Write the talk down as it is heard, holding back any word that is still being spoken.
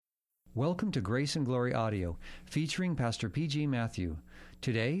Welcome to Grace and Glory Audio, featuring Pastor P.G. Matthew.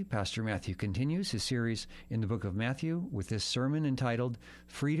 Today, Pastor Matthew continues his series in the book of Matthew with this sermon entitled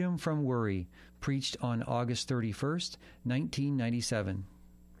Freedom from Worry, preached on August 31st, 1997.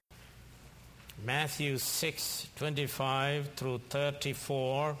 Matthew 6:25 through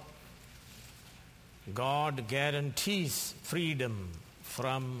 34, God guarantees freedom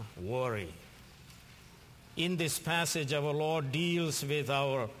from worry. In this passage, our Lord deals with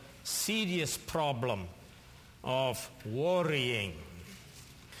our serious problem of worrying.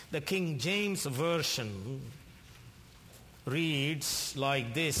 The King James Version reads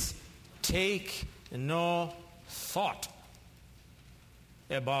like this: take no thought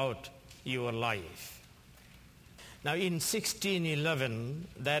about your life. Now in 1611,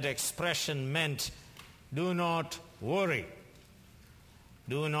 that expression meant do not worry,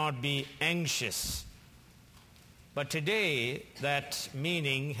 do not be anxious. But today, that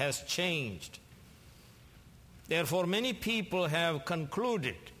meaning has changed. Therefore, many people have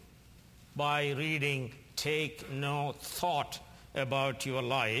concluded by reading, take no thought about your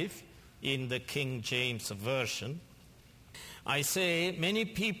life, in the King James Version. I say many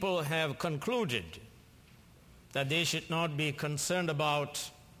people have concluded that they should not be concerned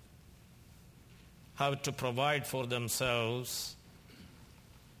about how to provide for themselves,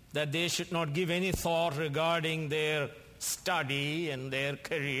 that they should not give any thought regarding their study and their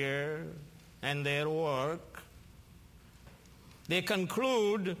career and their work. They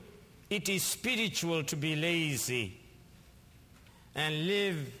conclude it is spiritual to be lazy and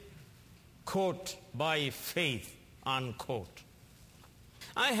live, quote, by faith, unquote.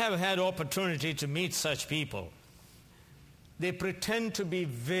 I have had opportunity to meet such people. They pretend to be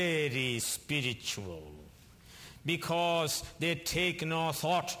very spiritual because they take no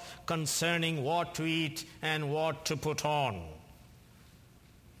thought concerning what to eat and what to put on.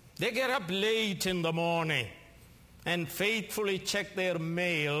 They get up late in the morning and faithfully check their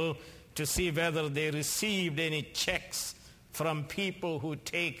mail to see whether they received any checks from people who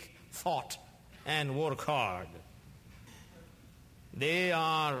take thought and work hard. They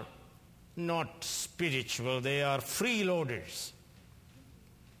are not spiritual, they are freeloaders.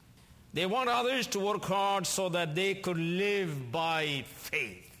 They want others to work hard so that they could live by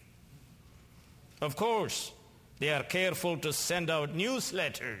faith. Of course, they are careful to send out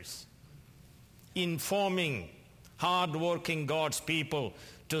newsletters informing hard-working God's people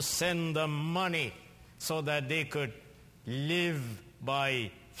to send them money so that they could live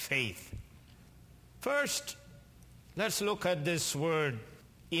by faith. First, let's look at this word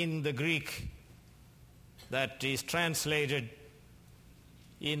in the Greek that is translated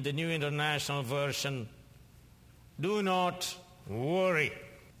in the New International Version, do not worry.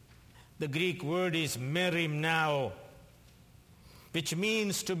 The Greek word is merimnao, which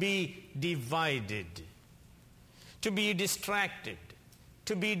means to be divided, to be distracted,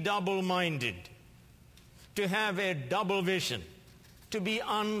 to be double-minded, to have a double vision, to be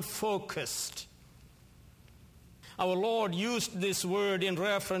unfocused. Our Lord used this word in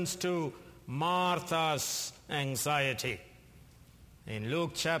reference to Martha's anxiety. In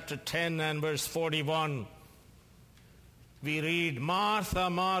Luke chapter 10 and verse 41, we read, Martha,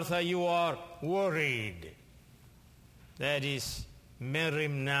 Martha, you are worried. That is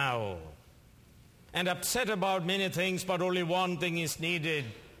merimnao. And upset about many things, but only one thing is needed.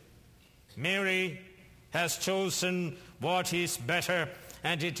 Mary has chosen what is better,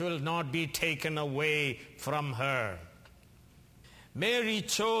 and it will not be taken away from her. Mary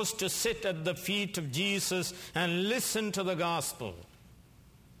chose to sit at the feet of Jesus and listen to the gospel.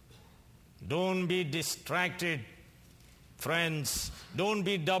 Don't be distracted, friends. Don't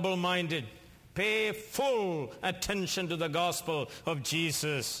be double-minded. Pay full attention to the gospel of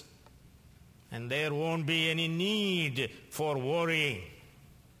Jesus, and there won't be any need for worrying.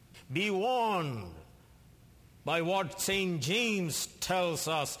 Be warned by what St. James tells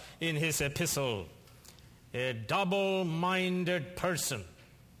us in his epistle. A double-minded person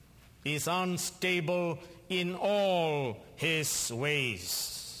is unstable in all his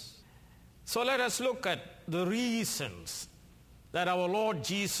ways. So let us look at the reasons that our Lord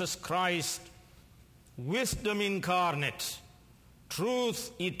Jesus Christ, wisdom incarnate,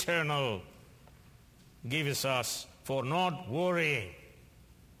 truth eternal, gives us for not worrying.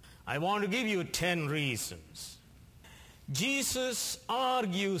 I want to give you 10 reasons. Jesus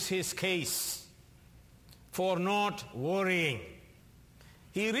argues his case for not worrying.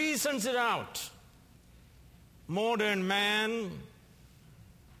 He reasons it out. Modern man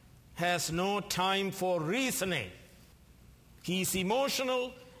has no time for reasoning. He is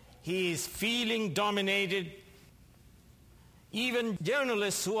emotional, he is feeling dominated, even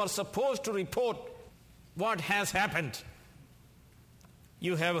journalists who are supposed to report what has happened.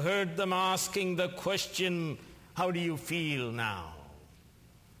 You have heard them asking the question, how do you feel now?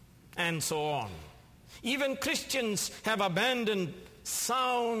 And so on. Even Christians have abandoned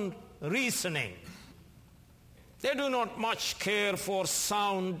sound reasoning. They do not much care for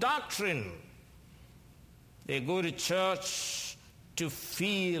sound doctrine. They go to church to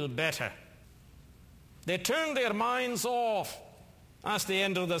feel better. They turn their minds off as they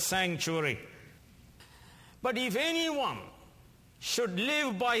enter the sanctuary. But if anyone should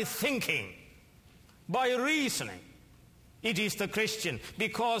live by thinking, by reasoning, it is the Christian,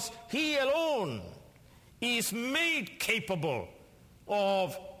 because he alone is made capable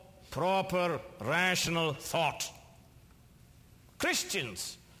of proper rational thought.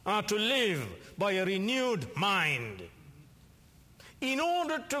 Christians are to live by a renewed mind. In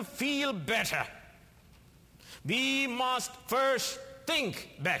order to feel better, we must first think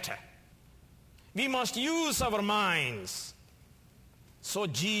better. We must use our minds. So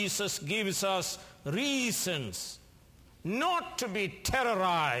Jesus gives us reasons not to be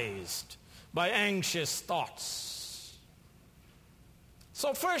terrorized by anxious thoughts.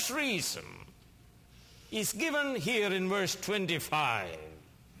 So first reason is given here in verse 25.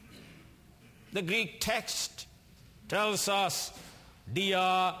 The Greek text tells us,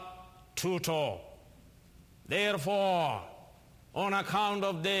 dia tuto. Therefore, on account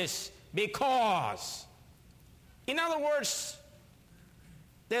of this, because. In other words,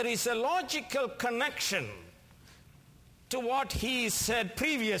 there is a logical connection to what he said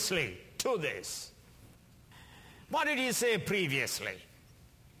previously to this. What did he say previously?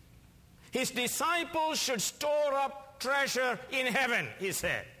 His disciples should store up treasure in heaven, he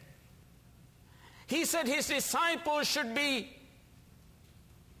said. He said his disciples should be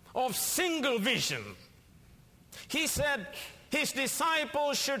of single vision. He said his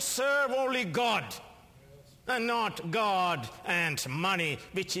disciples should serve only God and not God and money,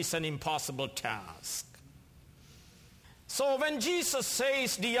 which is an impossible task. So when Jesus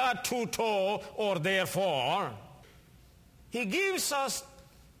says dia tuto, or therefore, he gives us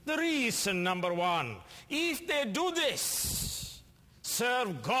the reason, number one. If they do this,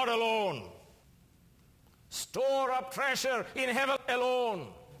 serve God alone, store up treasure in heaven alone.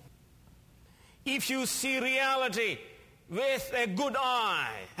 If you see reality with a good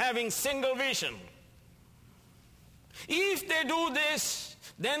eye, having single vision, if they do this,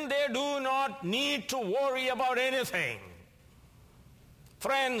 then they do not need to worry about anything.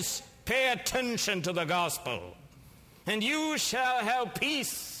 Friends, pay attention to the gospel, and you shall have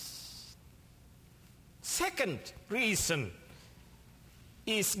peace. Second reason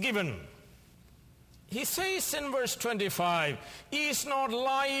is given. He says in verse 25, is not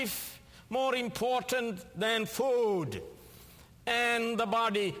life more important than food, and the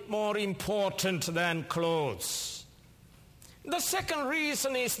body more important than clothes? The second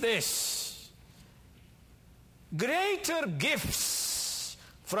reason is this: greater gifts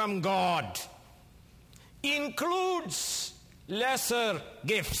from God includes lesser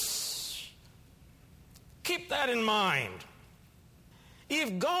gifts. Keep that in mind.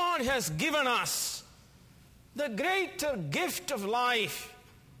 If God has given us the greater gift of life,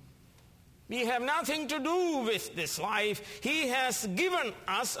 we have nothing to do with this life. He has given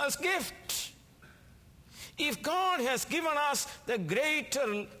us as gift. If God has given us the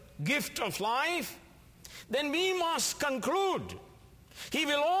greater gift of life, then we must conclude He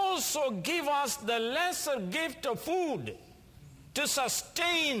will also give us the lesser gift of food to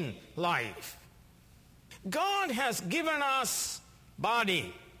sustain life. God has given us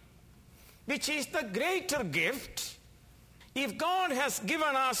body, which is the greater gift. If God has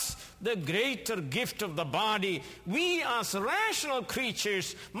given us the greater gift of the body, we as rational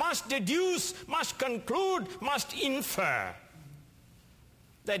creatures must deduce, must conclude, must infer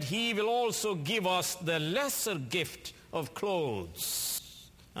that He will also give us the lesser gift of clothes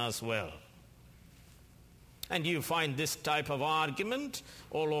as well. And you find this type of argument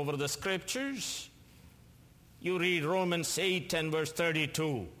all over the scriptures. You read Romans 8 and verse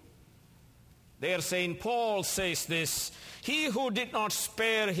 32. There St. Paul says this: He who did not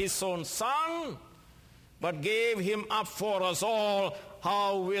spare his own son, but gave him up for us all,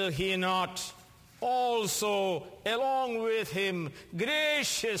 how will he not also, along with him,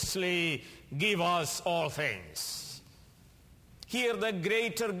 graciously give us all things? Here the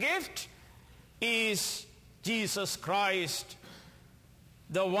greater gift is Jesus Christ,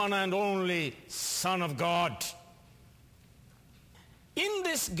 the one and only Son of God. In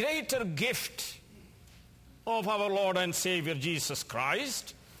this greater gift of our Lord and Savior Jesus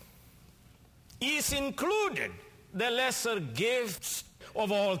Christ is included the lesser gifts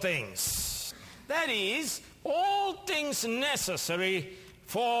of all things. That is, all things necessary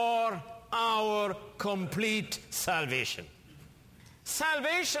for our complete salvation.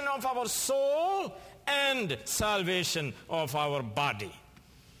 Salvation of our soul and salvation of our body.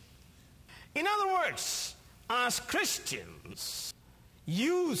 In other words, as Christians,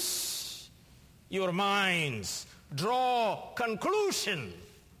 use your minds, draw conclusion,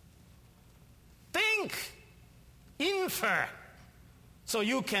 think, infer, so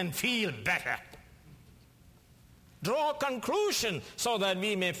you can feel better. Draw conclusion so that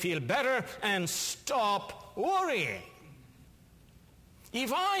we may feel better and stop worrying.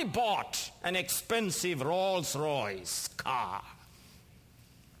 If I bought an expensive Rolls-Royce car,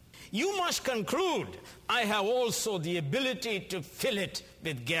 you must conclude I have also the ability to fill it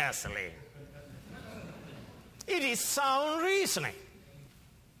with gasoline. It is sound reasoning.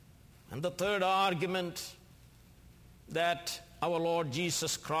 And the third argument that our Lord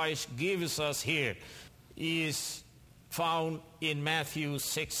Jesus Christ gives us here is found in Matthew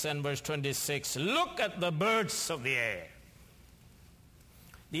 6 and verse 26. Look at the birds of the air.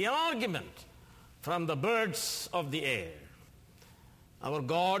 The argument from the birds of the air. Our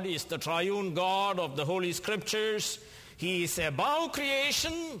God is the triune God of the Holy Scriptures. He is above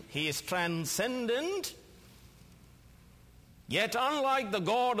creation. He is transcendent. Yet unlike the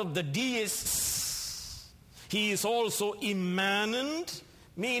God of the deists, he is also immanent,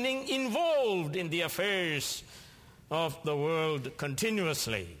 meaning involved in the affairs of the world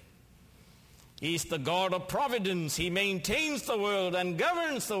continuously. He is the God of providence. He maintains the world and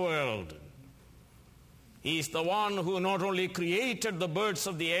governs the world. He is the one who not only created the birds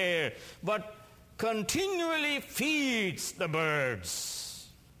of the air, but continually feeds the birds.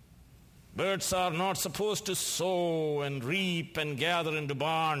 Birds are not supposed to sow and reap and gather into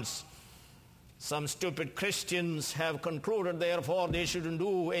barns. Some stupid Christians have concluded, therefore, they shouldn't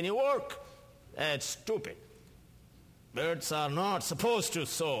do any work. That's stupid. Birds are not supposed to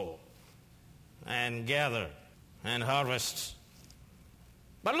sow and gather and harvest.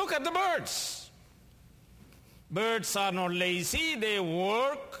 But look at the birds. Birds are not lazy. They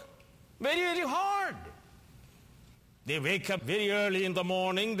work very, very hard. They wake up very early in the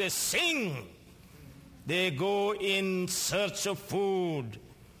morning. They sing. They go in search of food.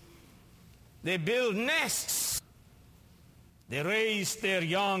 They build nests. They raise their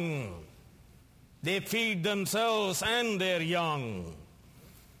young. They feed themselves and their young.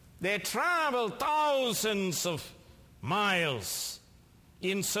 They travel thousands of miles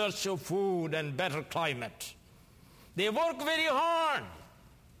in search of food and better climate. They work very hard,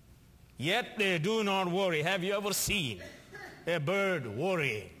 yet they do not worry. Have you ever seen a bird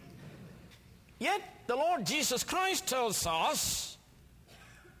worrying? Yet the Lord Jesus Christ tells us,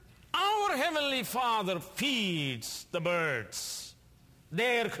 our Heavenly Father feeds the birds,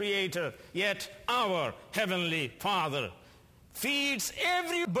 their Creator, yet our Heavenly Father feeds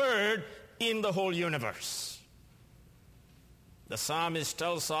every bird in the whole universe. The psalmist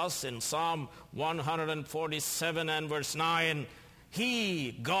tells us in Psalm 147 and verse 9,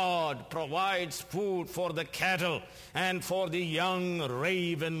 He, God, provides food for the cattle and for the young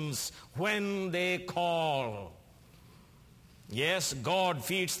ravens when they call. Yes, God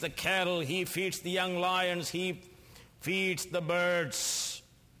feeds the cattle, He feeds the young lions, He feeds the birds.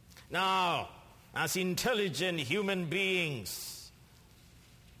 Now, as intelligent human beings,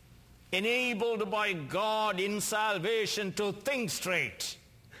 enabled by God in salvation to think straight,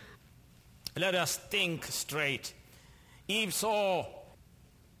 let us think straight. If so,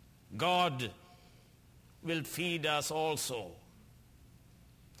 God will feed us also.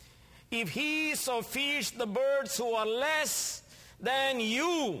 If He so feeds the birds who are less than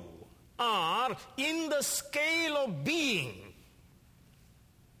you are in the scale of being,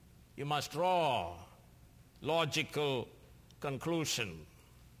 you must draw logical conclusion.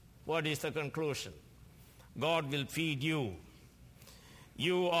 What is the conclusion? God will feed you.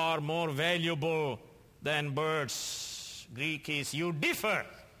 You are more valuable than birds. Greek is you differ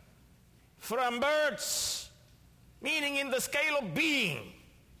from birds, meaning in the scale of being.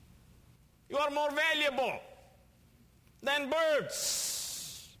 You are more valuable than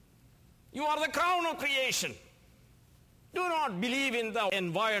birds. You are the crown of creation. Do not believe in the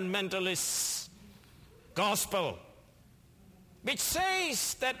environmentalist gospel, which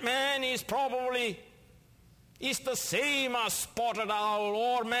says that man is probably the same as spotted owl,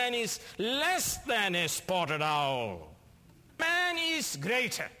 or man is less than a spotted owl. Man is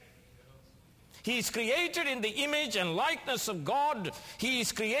greater. He is created in the image and likeness of God. He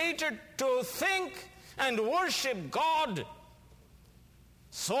is created to think and worship God.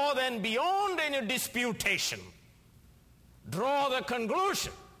 So then, beyond any disputation, draw the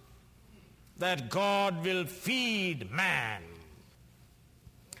conclusion that God will feed man.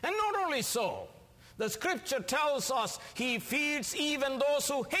 And not only so, the scripture tells us he feeds even those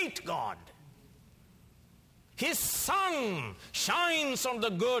who hate God. His sun shines on the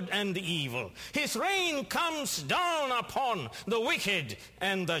good and the evil. His rain comes down upon the wicked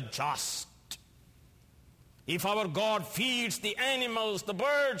and the just. If our God feeds the animals, the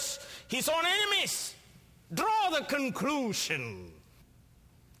birds, his own enemies, draw the conclusion.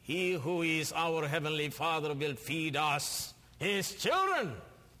 He who is our heavenly Father will feed us, his children,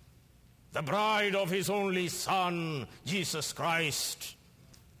 the bride of his only Son, Jesus Christ.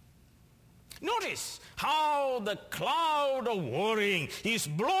 Notice how the cloud of worrying is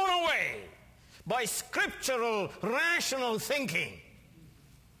blown away by scriptural, rational thinking.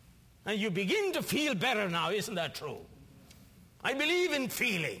 And you begin to feel better now, isn't that true? I believe in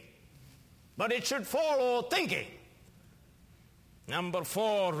feeling, but it should follow thinking. Number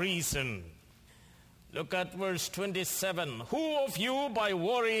 4 reason. Look at verse 27. Who of you by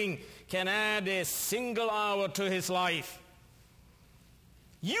worrying can add a single hour to his life?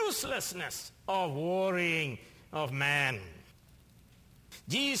 Uselessness of worrying of man.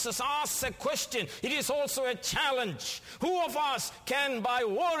 Jesus asks a question. It is also a challenge. Who of us can by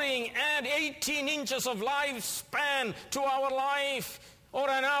worrying add 18 inches of lifespan to our life, or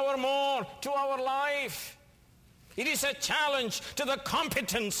an hour more to our life? It is a challenge to the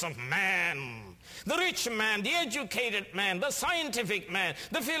competence of man. The rich man, the educated man, the scientific man,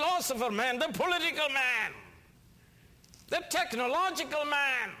 the philosopher man, the political man, the technological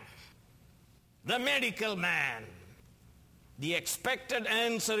man, the medical man. The expected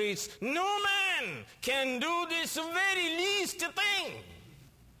answer is, no man can do this very least thing.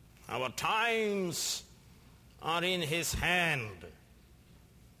 Our times are in his hand.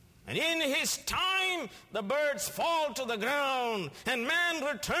 And in his time, the birds fall to the ground and man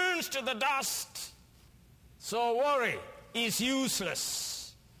returns to the dust. So worry is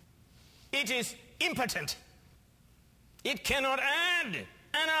useless. It is impotent. It cannot add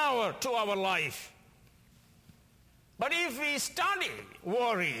an hour to our life. But if we study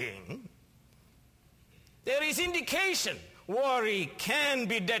worrying, there is indication worry can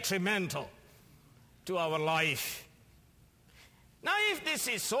be detrimental to our life. Now, if this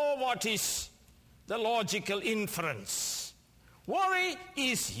is so, what is the logical inference? Worry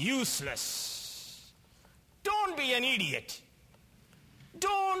is useless. Don't be an idiot.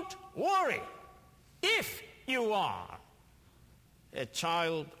 Don't worry if you are a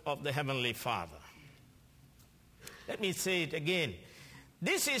child of the Heavenly Father. Let me say it again.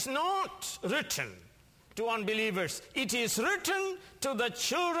 This is not written to unbelievers. It is written to the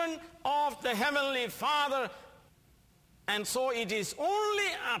children of the Heavenly Father, and so it is only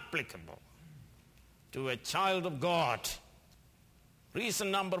applicable to a child of God.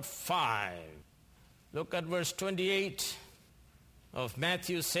 Reason number 5. Look at verse 28 of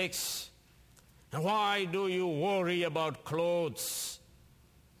Matthew 6. And why do you worry about clothes?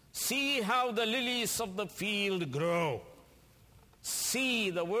 See how the lilies of the field grow. See,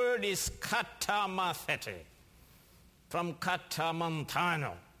 the word is katamathete, from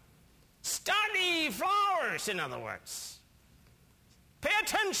katamanthano. Study flowers, in other words. Pay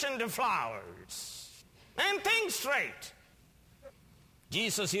attention to flowers and think straight.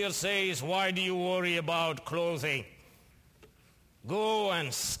 Jesus here says, why do you worry about clothing? Go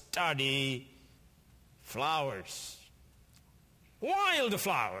and study flowers. Wild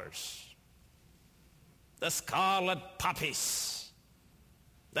flowers. The scarlet poppies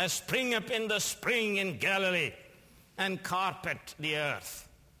that spring up in the spring in Galilee and carpet the earth.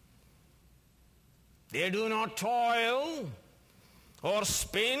 They do not toil or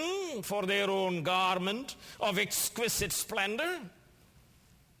spin for their own garment of exquisite splendor.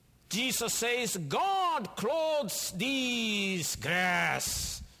 Jesus says, God clothes these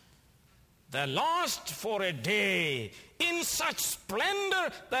grass that last for a day in such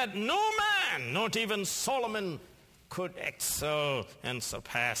splendor that no man, not even Solomon, could excel and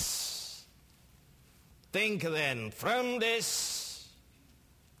surpass. Think then, from this,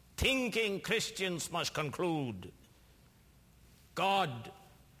 thinking Christians must conclude, God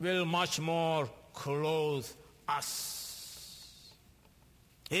will much more clothe us.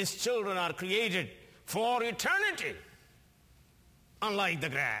 His children are created for eternity, unlike the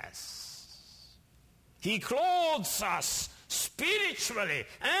grass. He clothes us spiritually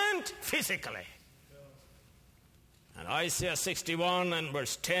and physically. And Isaiah 61 and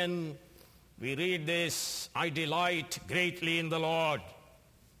verse 10, we read this, I delight greatly in the Lord.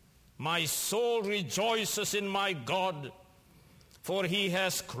 My soul rejoices in my God. For he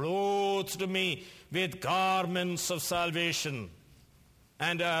has clothed me with garments of salvation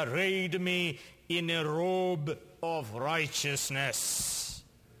and arrayed me in a robe of righteousness.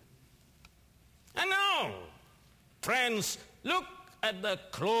 And now, friends, look at the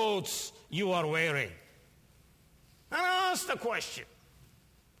clothes you are wearing and ask the question,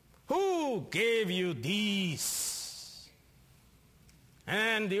 who gave you these?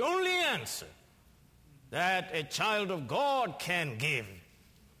 And the only answer that a child of God can give,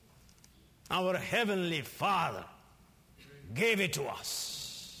 our Heavenly Father gave it to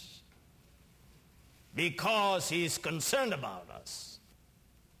us because He is concerned about us.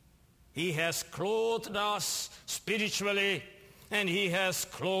 He has clothed us spiritually, and He has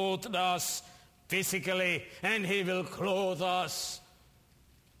clothed us physically, and He will clothe us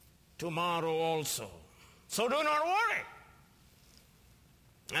tomorrow also. So do not worry.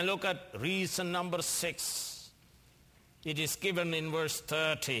 And look at reason number 6. It is given in verse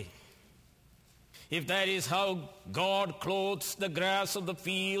 30. If that is how God clothes the grass of the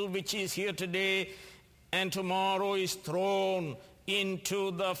field, which is here today and tomorrow is thrown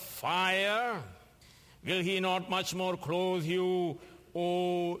into the fire, will He not much more clothe you,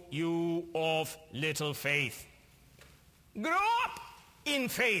 O you of little faith? Grow up in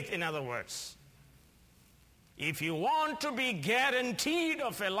faith, in other words. If you want to be guaranteed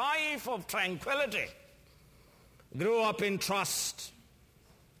of a life of tranquility, grow up in trust.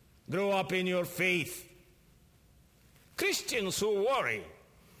 Grow up in your faith. Christians who worry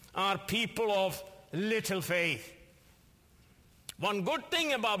are people of little faith. One good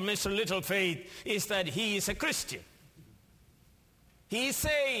thing about Mr. Little Faith is that he is a Christian. He is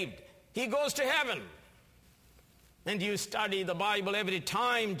saved. He goes to heaven. And you study the Bible every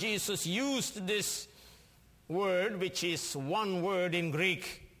time Jesus used this word, which is one word in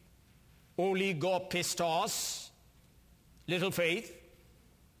Greek, oligopistos, little faith.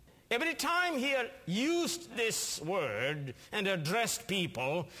 Every time He used this word and addressed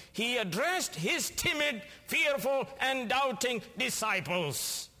people, He addressed His timid, fearful, and doubting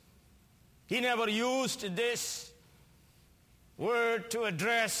disciples. He never used this word to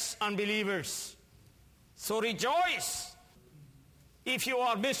address unbelievers. So rejoice if you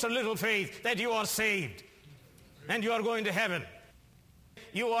are Mr. Little Faith that you are saved and you are going to heaven.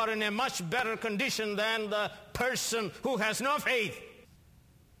 You are in a much better condition than the person who has no faith.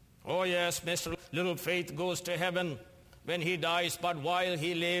 Oh yes, Mr. Little Faith goes to heaven when he dies, but while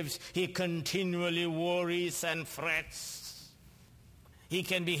he lives, he continually worries and frets. He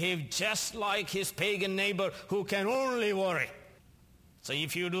can behave just like his pagan neighbor who can only worry. So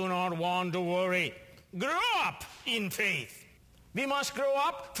if you do not want to worry, grow up in faith. We must grow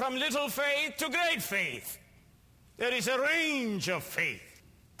up from little faith to great faith. There is a range of faith,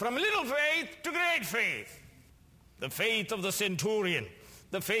 from little faith to great faith. The faith of the centurion,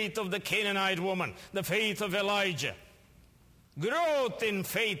 the faith of the Canaanite woman, the faith of Elijah. Growth in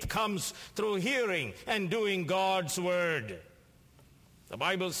faith comes through hearing and doing God's word. The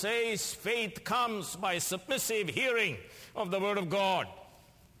Bible says faith comes by submissive hearing of the word of God.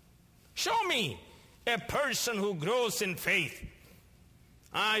 Show me a person who grows in faith.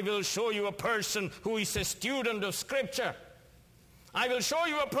 I will show you a person who is a student of Scripture. I will show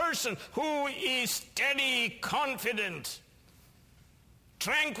you a person who is steady, confident,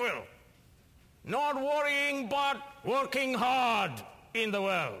 tranquil, not worrying but working hard in the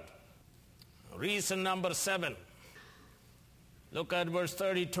world. Reason number 7. Look at verse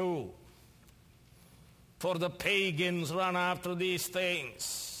 32. For the pagans run after these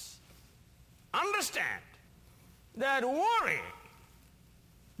things. Understand that worry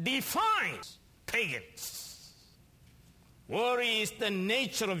defines pagans. Worry is the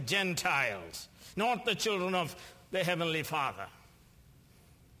nature of Gentiles, not the children of the Heavenly Father.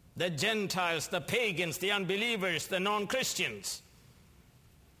 The Gentiles, the pagans, the unbelievers, the non-Christians,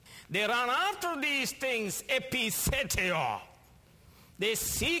 they run after these things episeteo. They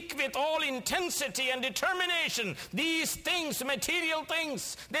seek with all intensity and determination these things, material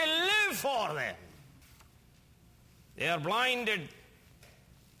things. They live for them. They are blinded.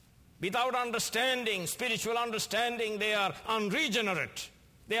 Without understanding, spiritual understanding, they are unregenerate.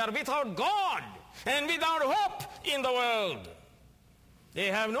 They are without God and without hope in the world. They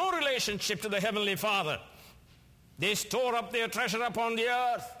have no relationship to the Heavenly Father. They store up their treasure upon the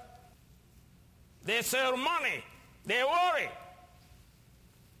earth. They serve money. They worry.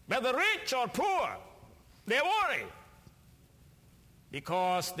 Whether rich or poor, they worry.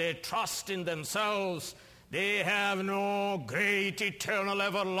 Because they trust in themselves. They have no great, eternal,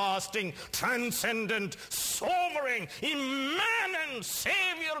 everlasting, transcendent, sovereign, immanent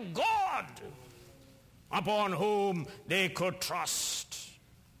Savior God upon whom they could trust.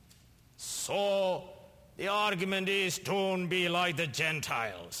 So the argument is, don't be like the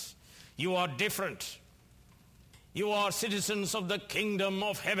Gentiles. You are different. You are citizens of the kingdom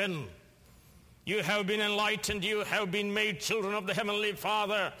of heaven. You have been enlightened. You have been made children of the Heavenly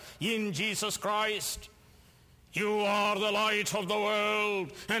Father in Jesus Christ. You are the light of the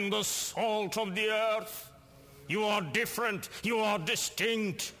world and the salt of the earth. You are different. You are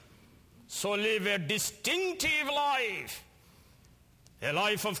distinct. So live a distinctive life, a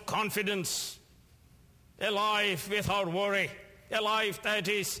life of confidence, a life without worry, a life that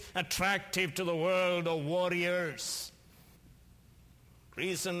is attractive to the world of warriors.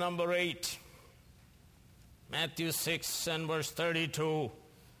 Reason number 8, Matthew 6 and verse 32,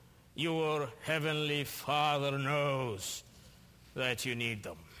 your heavenly Father knows that you need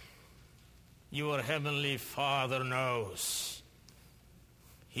them. Your heavenly Father knows.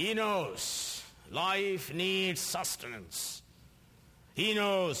 He knows life needs sustenance. He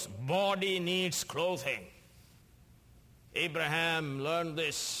knows body needs clothing. Abraham learned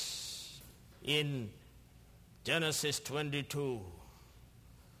this in Genesis 22.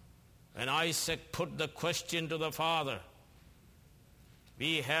 When Isaac put the question to the father,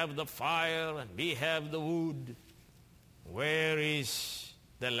 we have the fire and we have the wood. Where is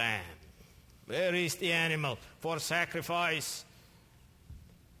the lamb? Where is the animal for sacrifice?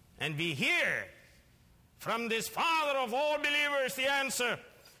 And we hear from this Father of all believers the answer,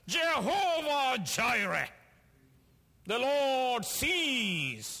 Jehovah Jireh. The Lord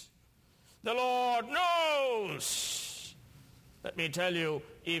sees. The Lord knows. Let me tell you,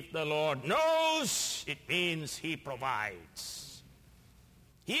 if the Lord knows, it means He provides.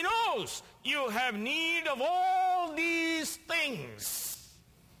 He knows you have need of all these things,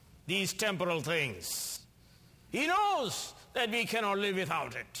 these temporal things. He knows that we cannot live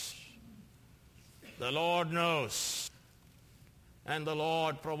without it. The Lord knows, and the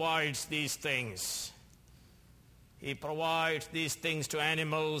Lord provides these things. He provides these things to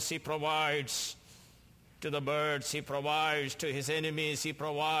animals. He provides to the birds. He provides to His enemies. He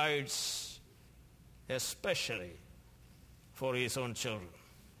provides especially for His own children.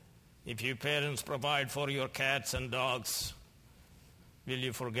 If you parents provide for your cats and dogs, will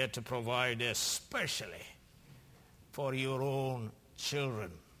you forget to provide especially for your own children,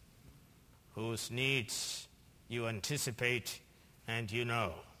 whose needs you anticipate and you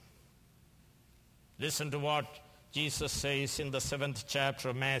know? Listen to what Jesus says in the 7th chapter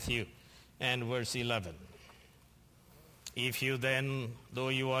of Matthew and verse 11. If you then, though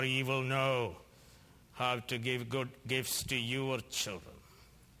you are evil, know how to give good gifts to your children,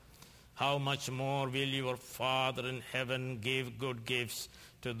 how much more will your Father in heaven give good gifts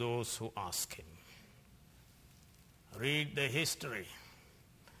to those who ask Him? Read the history,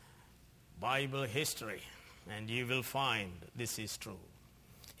 Bible history, and you will find this is true.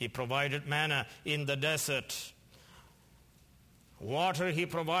 He provided manna in the desert. Water He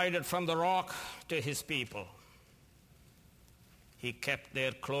provided from the rock to His people. He kept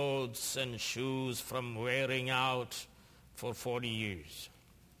their clothes and shoes from wearing out for 40 years.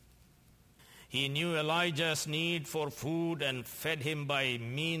 He knew Elijah's need for food and fed him by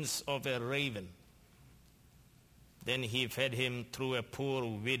means of a raven. Then He fed him through a poor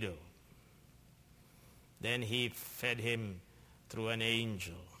widow. Then He fed him through an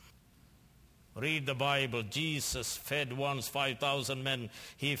angel. Read the Bible. Jesus fed once 5,000 men.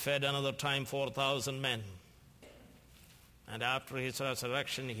 He fed another time 4,000 men. And after His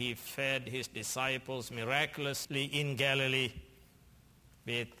resurrection, He fed His disciples miraculously in Galilee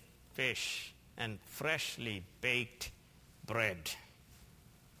with fish and freshly baked bread.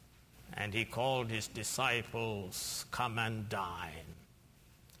 And He called His disciples, come and dine.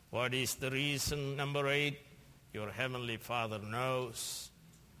 What is the reason? Number 8, your heavenly Father knows,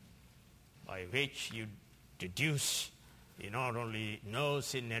 by which you deduce He not only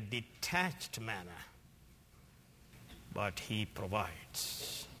knows in a detached manner, but He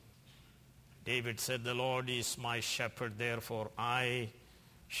provides. David said, the Lord is my shepherd, therefore I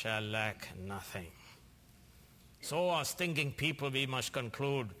shall lack nothing. So as thinking people, we must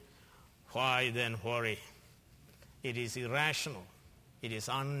conclude, why then worry? It is irrational. It is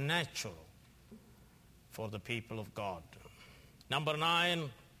unnatural for the people of God. Number 9,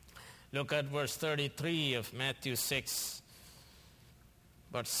 look at verse 33 of Matthew 6.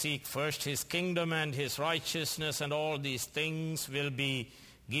 But seek first His kingdom and His righteousness, and all these things will be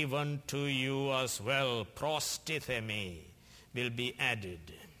given to you as well. Prostithemi will be added.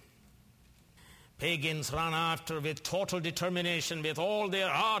 Pagans run after with total determination, with all their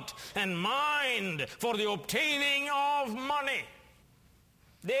heart and mind, for the obtaining of money.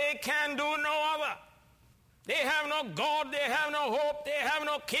 They can do no other. They have no God, they have no hope, they have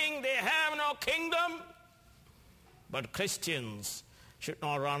no king, they have no kingdom. But Christians should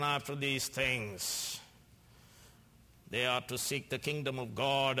not run after these things. They are to seek the kingdom of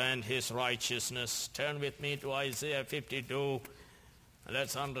God and his righteousness. Turn with me to Isaiah 52.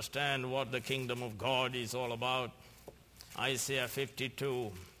 Let's understand what the kingdom of God is all about. Isaiah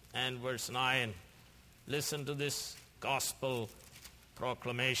 52 and verse 9. Listen to this gospel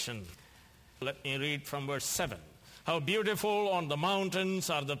proclamation. Let me read from verse 7. How beautiful on the mountains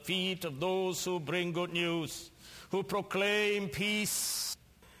are the feet of those who bring good news, who proclaim peace,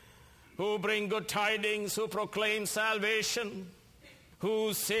 who bring good tidings, who proclaim salvation,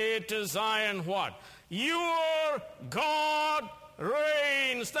 who say to Zion, what? Your God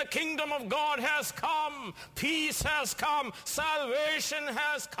reigns. The kingdom of God has come. Peace has come. Salvation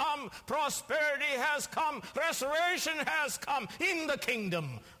has come. Prosperity has come. Restoration has come in the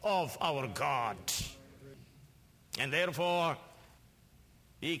kingdom of our God. And therefore,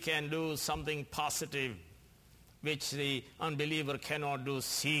 we can do something positive which the unbeliever cannot do.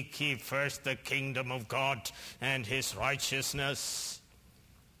 Seek ye first the kingdom of God and his righteousness.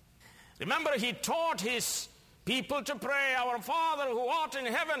 Remember, he taught his people to pray, Our Father who art in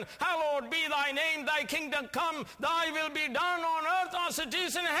heaven, hallowed be thy name, thy kingdom come, thy will be done on earth as it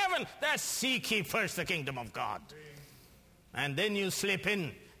is in heaven. That's seek ye first the kingdom of God. And then you slip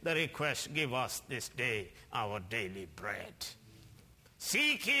in the request, give us this day our daily bread.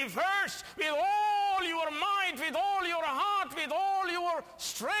 Seek ye first with all your might, with all your heart, with all your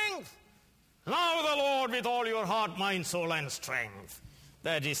strength. Love the Lord with all your heart, mind, soul, and strength.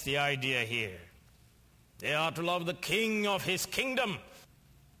 That is the idea here. They are to love the King of his kingdom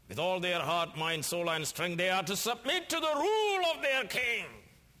with all their heart, mind, soul, and strength. They are to submit to the rule of their King.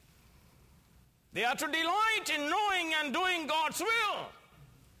 They are to delight in knowing and doing God's will.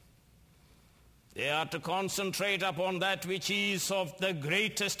 They are to concentrate upon that which is of the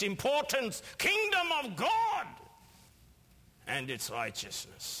greatest importance, kingdom of God and its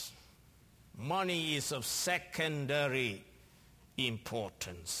righteousness. Money is of secondary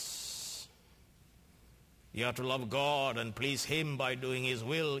importance. You are to love God and please him by doing his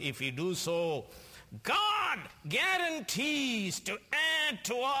will. If you do so, God guarantees to add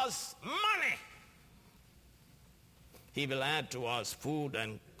to us money. He will add to us food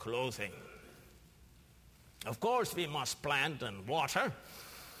and clothing. Of course, we must plant and water,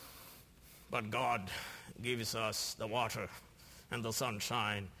 but God gives us the water and the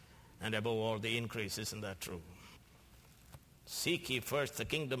sunshine, and above all, the increase. Isn't that true? Seek ye first the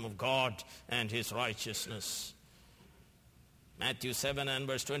kingdom of God and his righteousness. Matthew 7 and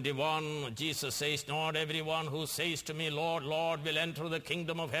verse 21, Jesus says, Not everyone who says to me, Lord, Lord, will enter the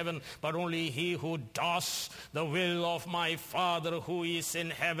kingdom of heaven, but only he who does the will of my Father who is in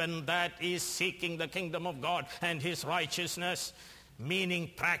heaven. That is seeking the kingdom of God and his righteousness,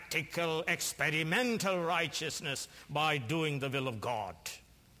 meaning practical, experimental righteousness by doing the will of God.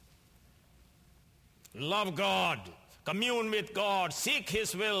 Love God. Commune with God, seek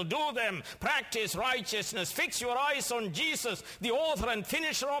his will, do them, practice righteousness, fix your eyes on Jesus, the author and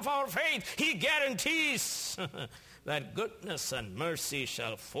finisher of our faith. He guarantees that goodness and mercy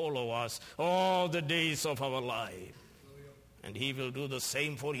shall follow us all the days of our life. And he will do the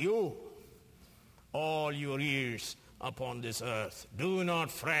same for you all your years upon this earth. Do not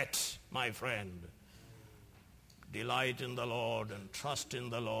fret, my friend. Delight in the Lord and trust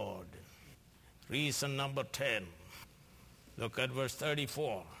in the Lord. Reason number 10. Look at verse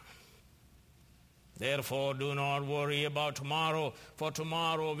 34. Therefore, do not worry about tomorrow, for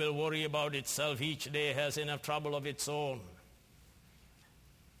tomorrow will worry about itself. Each day has enough trouble of its own.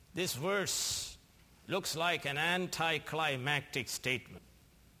 This verse looks like an anticlimactic statement.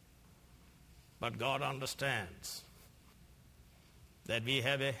 But God understands that we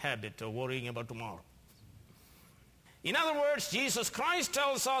have a habit of worrying about tomorrow. In other words, Jesus Christ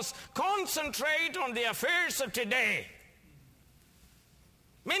tells us, concentrate on the affairs of today.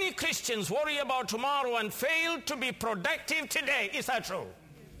 Many Christians worry about tomorrow and fail to be productive today. Is that true?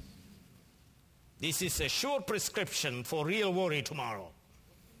 This is a sure prescription for real worry tomorrow.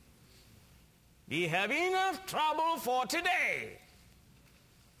 We have enough trouble for today.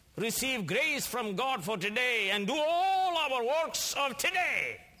 Receive grace from God for today and do all our works of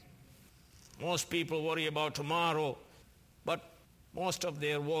today. Most people worry about tomorrow, but most of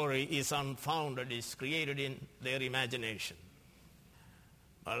their worry is unfounded, is created in their imagination.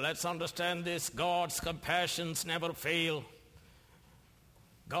 But let's understand this. God's compassions never fail.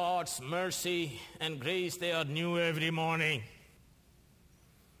 God's mercy and grace, they are new every morning.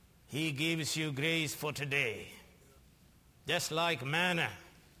 He gives you grace for today. Just like manna.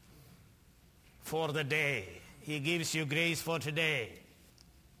 for the day. He gives you grace for today.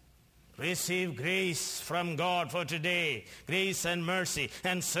 Receive grace from God for today, grace and mercy,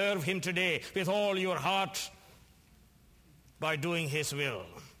 and serve Him today with all your heart by doing His will.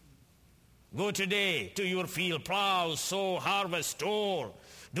 Go today to your field, plow, sow, harvest, store.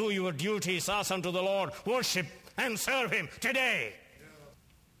 Do your duties as unto the Lord. Worship and serve Him today.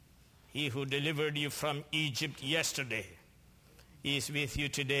 He who delivered you from Egypt yesterday is with you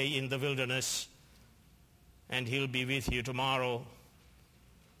today in the wilderness, and He'll be with you tomorrow,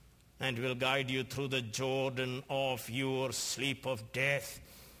 and will guide you through the Jordan of your sleep of death,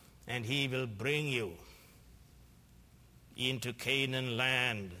 and He will bring you into Canaan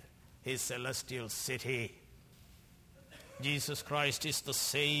land, His celestial city. Jesus Christ is the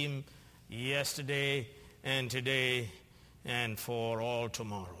same yesterday and today and for all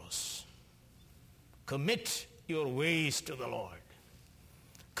tomorrows. Commit your ways to the Lord.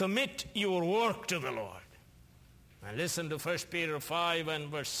 Commit your work to the Lord. And listen to 1 Peter 5 and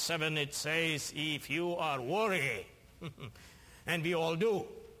verse 7. It says, if you are worried, and we all do,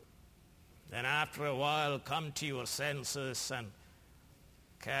 then after a while come to your senses and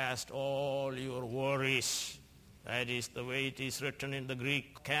cast all your worries. That is the way it is written in the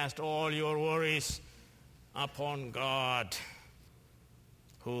Greek. Cast all your worries upon God,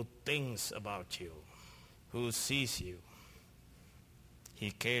 who thinks about you, who sees you. He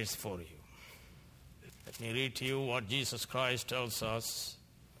cares for you. Let me read to you what Jesus Christ tells us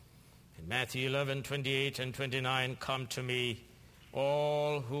in Matthew 11:28 and 29. Come to me,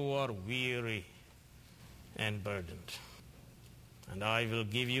 all who are weary and burdened, and I will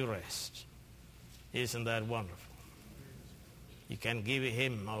give you rest. Isn't that wonderful? You can give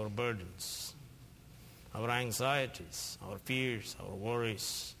Him our burdens, our anxieties, our fears, our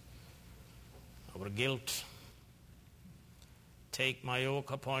worries, our guilt. Take my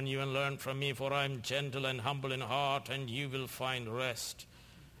yoke upon you and learn from me, for I am gentle and humble in heart, and you will find rest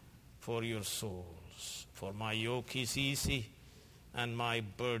for your souls. For my yoke is easy and my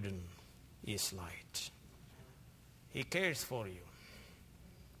burden is light. He cares for you.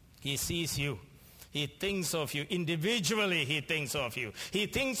 He sees you. He thinks of you individually. He thinks of you. He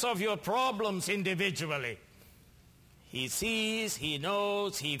thinks of your problems individually. He sees, He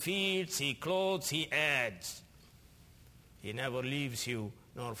knows, He feeds, He clothes, He adds. He never leaves you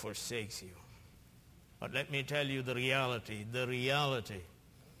nor forsakes you. But let me tell you the reality. The reality.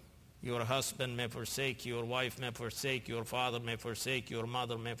 Your husband may forsake you, your wife may forsake you, your father may forsake you, your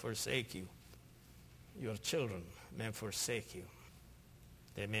mother may forsake you. Your children may forsake you.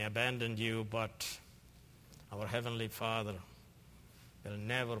 They may abandon you, but our Heavenly Father will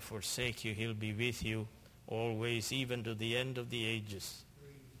never forsake you. He'll be with you always, even to the end of the ages.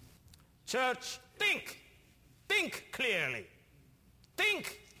 Church, think. Think clearly.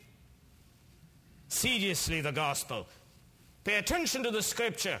 Think seriously the gospel. Pay attention to the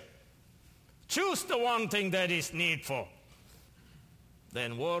Scripture. Choose the one thing that is needful.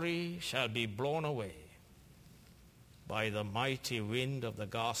 Then worry shall be blown away by the mighty wind of the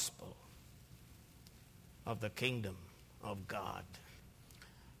gospel of the kingdom of God.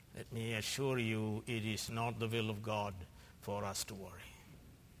 Let me assure you, it is not the will of God for us to worry.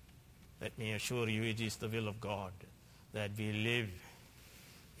 Let me assure you, it is the will of God that we live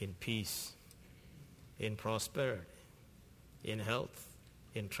in peace, in prosperity, in health,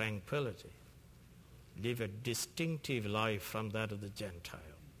 in tranquility. Live a distinctive life from that of the Gentile,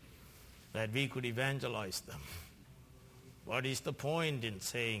 that we could evangelize them. What is the point in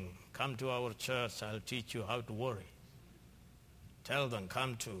saying, come to our church, I'll teach you how to worry? Tell them,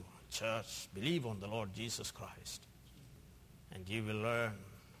 come to church, believe on the Lord Jesus Christ, and you will learn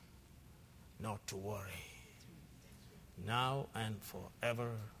not to worry. Now and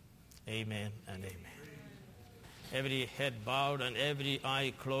forever. Amen and amen. Every head bowed and every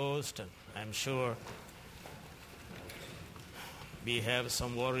eye closed, and I'm sure we have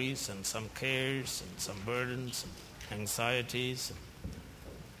some worries and some cares and some burdens and anxieties.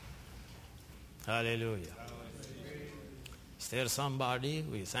 Hallelujah. Is there somebody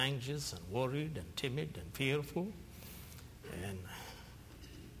who is anxious and worried and timid and fearful? And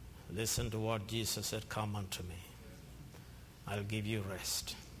listen to what Jesus said, come unto me. I'll give you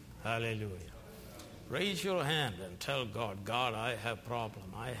rest. Hallelujah. Raise your hand and tell God, God, I have problem.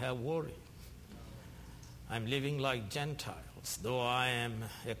 I have worry. I'm living like Gentiles, though I am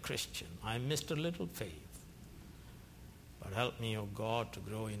a Christian. I missed a little faith. But help me, O God, to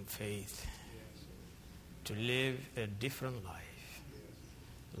grow in faith, to live a different life,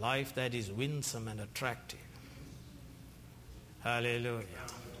 life that is winsome and attractive. Hallelujah.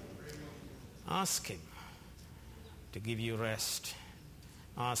 Ask Him to give you rest.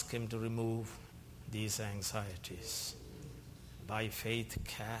 Ask Him to remove these anxieties. By faith,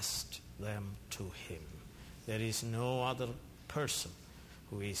 cast them to him. There is no other person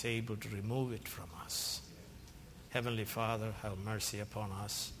who is able to remove it from us. Heavenly Father, have mercy upon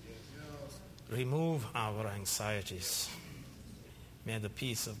us. Remove our anxieties. May the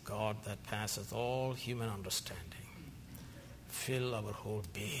peace of God that passeth all human understanding fill our whole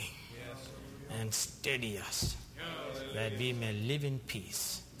being and steady us, that we may live in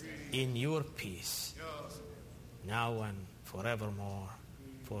peace, in your peace, now and forevermore.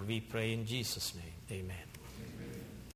 For we pray in Jesus' name. Amen.